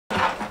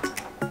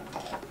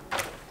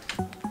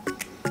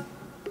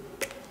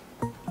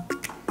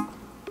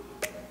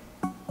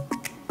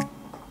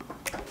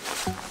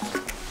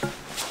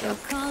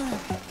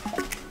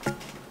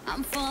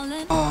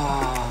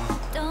Oh,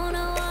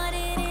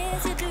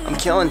 I'm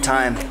killing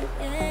time.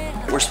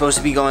 We're supposed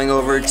to be going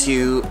over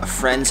to a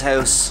friend's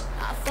house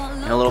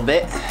in a little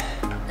bit.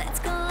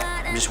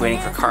 I'm just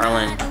waiting for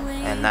Carlin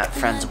and that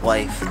friend's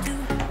wife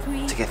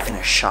to get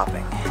finished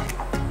shopping.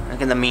 I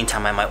think in the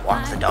meantime I might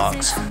walk the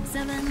dogs.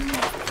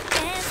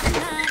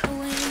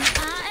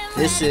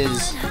 This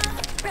is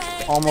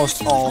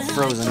almost all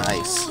frozen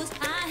ice.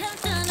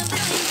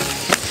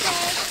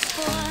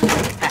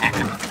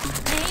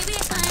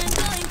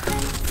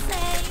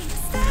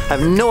 I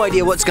have no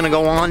idea what's gonna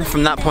go on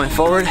from that point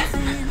forward.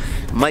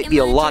 Might be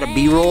a lot of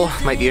B-roll,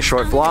 might be a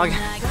short vlog,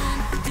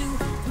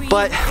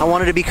 but I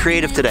wanted to be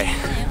creative today.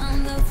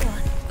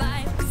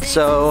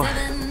 So,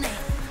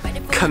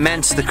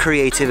 commence the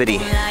creativity.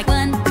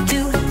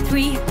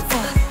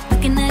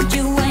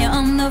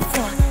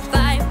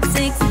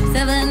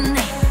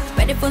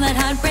 Ready for that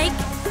heartbreak?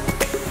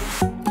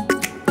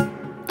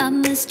 I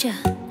missed you.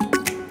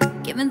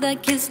 Give me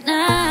that kiss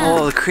now.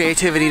 Oh, the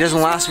creativity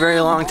doesn't last very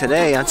long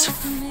today. It's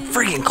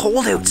freaking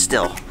cold out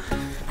still.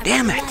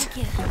 Damn it.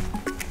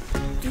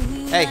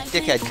 Hey,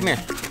 dickhead, come here.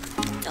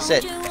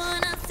 Sit.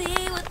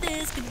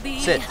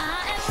 Sit.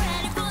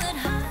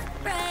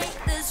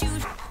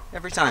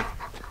 Every time.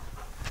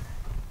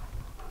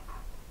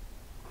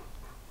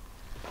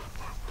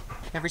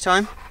 Every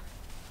time?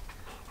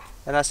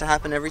 That has to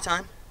happen every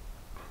time?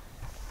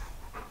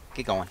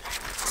 Get going.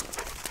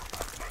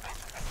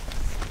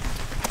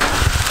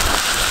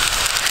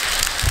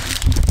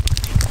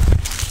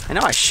 I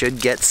know I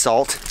should get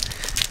salt,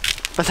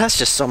 but that's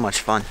just so much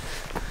fun.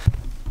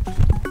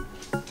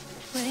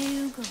 Where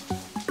you go,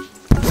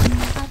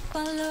 I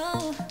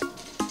follow.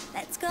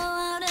 Let's go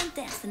out and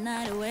dance the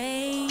night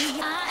away.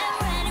 I am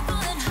ready for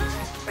that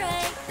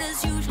heartbreak.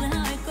 That's usually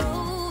how it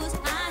goes.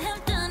 I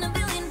have done a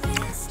billion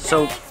mistakes.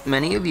 So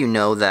many of you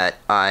know that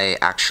I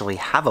actually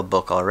have a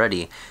book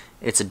already.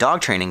 It's a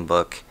dog training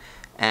book,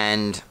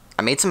 and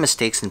I made some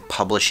mistakes in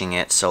publishing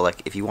it, so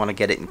like if you want to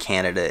get it in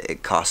Canada,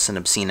 it costs an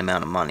obscene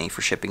amount of money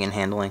for shipping and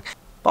handling.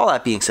 All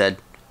that being said,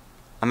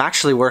 I'm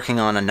actually working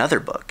on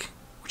another book,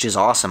 which is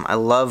awesome. I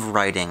love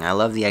writing. I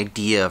love the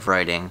idea of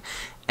writing,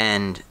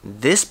 and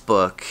this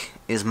book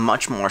is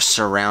much more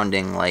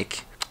surrounding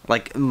like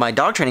my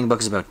dog training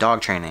book is about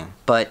dog training,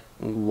 but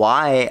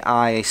why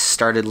I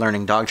started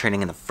learning dog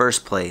training in the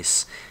first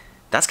place,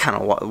 that's kind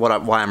of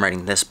why I'm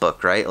writing this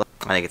book, right?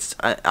 I think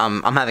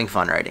I'm having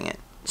fun writing it.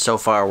 So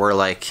far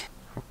we're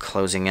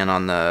closing in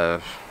on the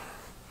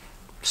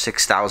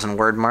 6,000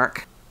 word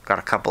mark. Got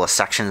a couple of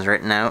sections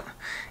written out.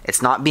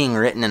 It's not being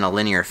written in a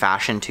linear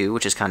fashion too,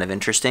 which is kind of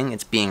interesting.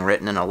 It's being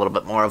written in a little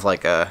bit more of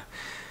like a,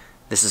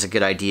 this is a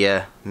good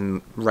idea,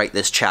 write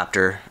this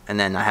chapter, and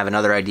then I have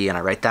another idea and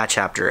I write that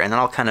chapter, and then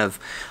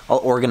I'll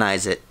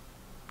organize it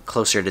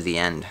closer to the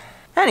end.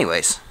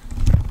 Anyways.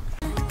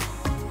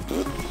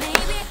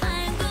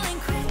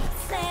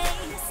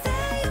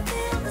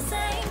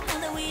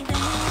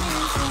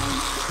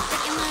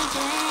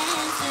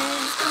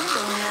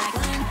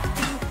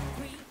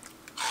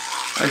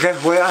 I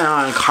just waiting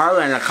on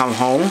Carlin to come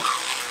home.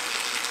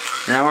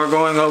 Now we're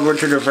going over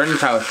to the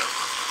friend's house.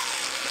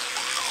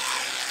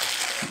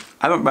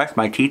 I haven't brushed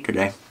my teeth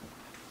today.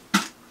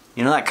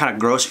 You know that kind of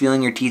gross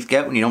feeling your teeth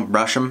get when you don't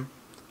brush them?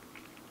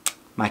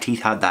 My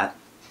teeth had that.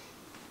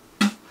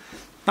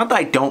 Not that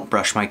I don't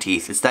brush my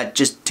teeth, it's that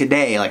just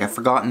today, like I've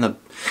forgotten the...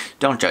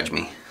 Don't judge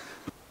me.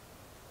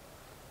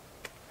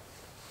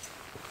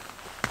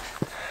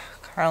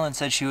 Carlin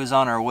said she was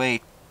on her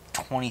way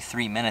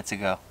 23 minutes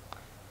ago.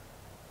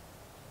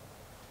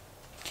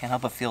 Can't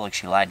help but feel like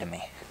she lied to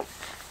me.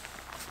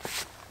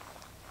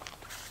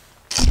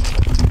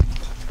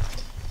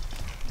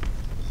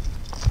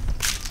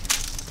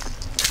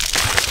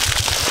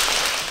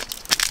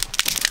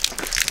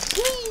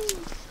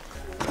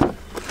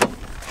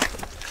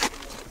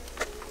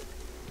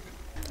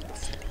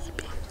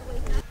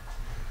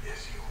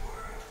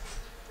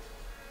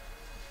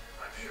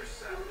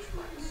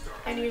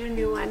 I need a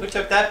new one. Who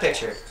took that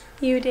picture?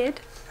 You did.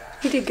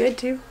 You did good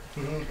too.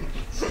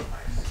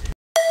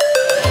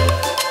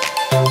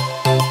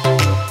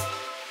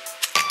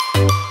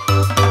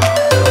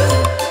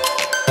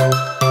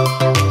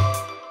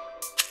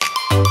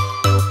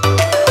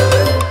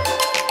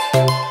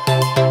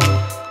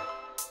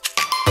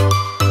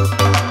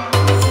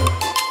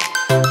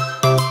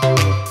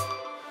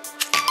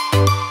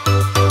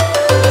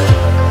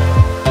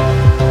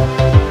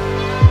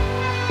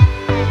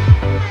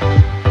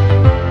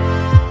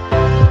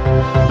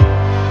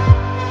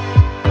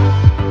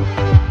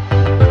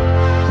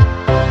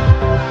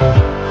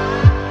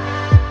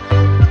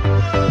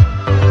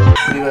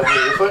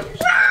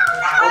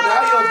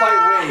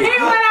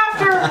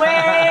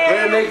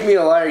 Make me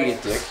a liar, you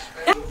dick.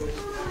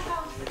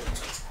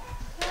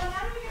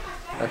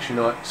 Actually, you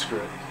know what? Screw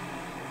it.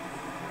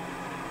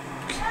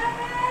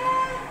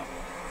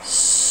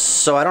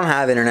 So I don't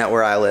have internet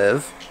where I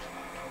live,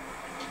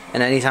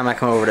 and anytime I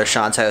come over to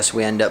Sean's house,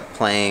 we end up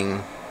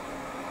playing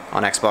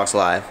on Xbox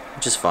Live,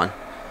 which is fun.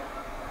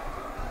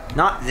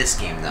 Not this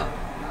game though.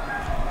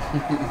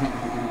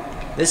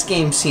 This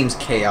game seems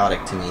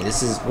chaotic to me.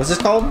 This is, what's this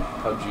called?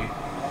 PUBG.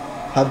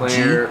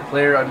 PUBG?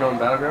 Player Unknown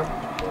Battleground.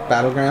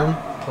 Battleground?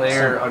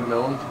 Player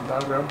Unknown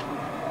Battleground.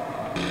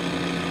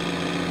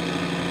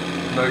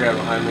 Another guy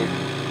behind me.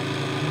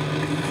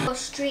 Go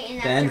straight in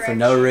that Then, direction. for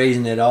no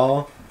reason at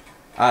all,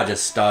 I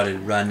just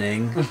started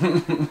running.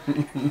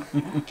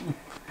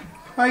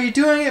 Are you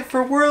doing it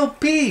for world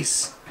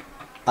peace?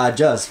 I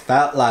just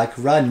felt like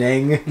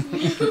running.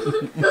 It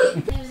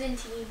was in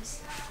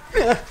teams.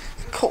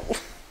 Cold.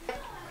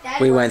 Dad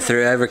We was went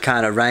through every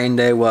kind of rain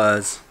there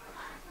was.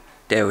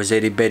 There was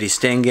itty bitty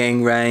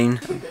stinging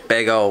rain,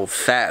 big old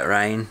fat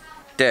rain.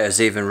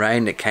 There's even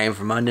rain that came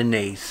from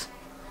underneath.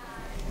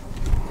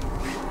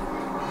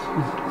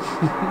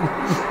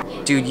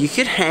 Dude, you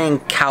could hang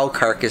cow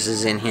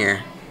carcasses in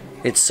here.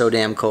 It's so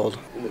damn cold.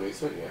 In the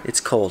basement, yeah. It's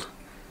cold.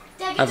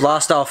 Dad, I've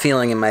lost all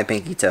feeling in my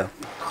pinky toe.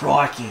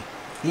 Crikey,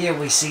 here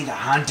we see the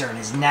hunter in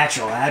his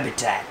natural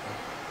habitat.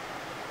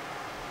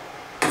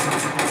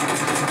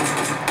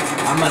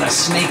 I'm gonna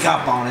sneak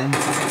up on him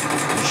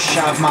and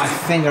shove my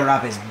finger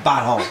up his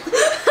butthole.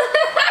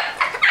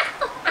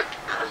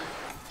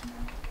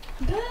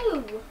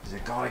 Boo!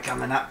 There's a guy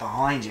coming up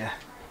behind you.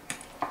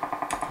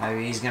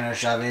 Maybe he's gonna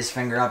shove his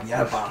finger up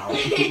your butthole.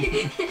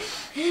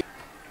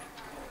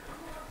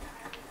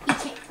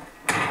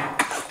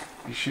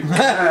 You shoot my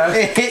ass.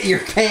 It hit your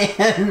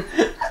pan.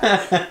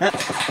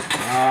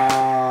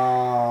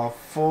 Oh,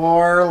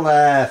 4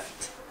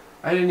 left.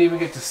 I didn't even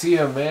get to see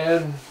him,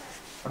 man.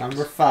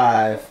 Number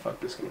 5. Fuck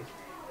this game.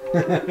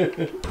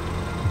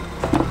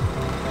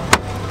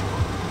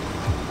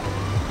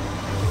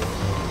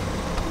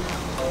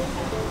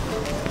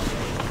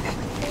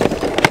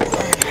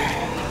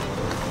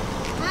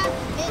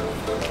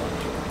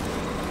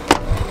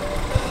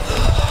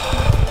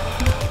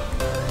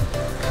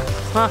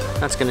 Well,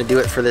 that's gonna do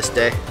it for this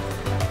day.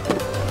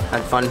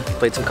 Had fun,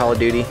 played some Call of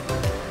Duty.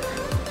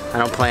 I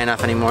don't play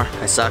enough anymore,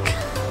 I suck.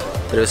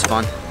 But it was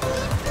fun.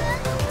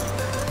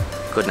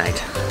 Good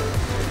night.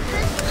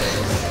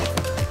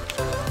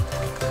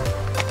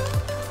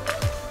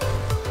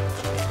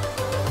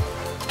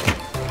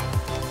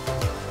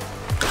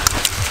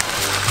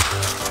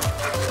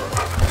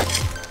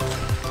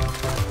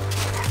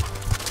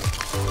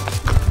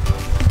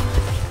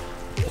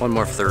 One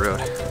more for the road.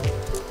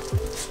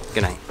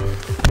 Good night.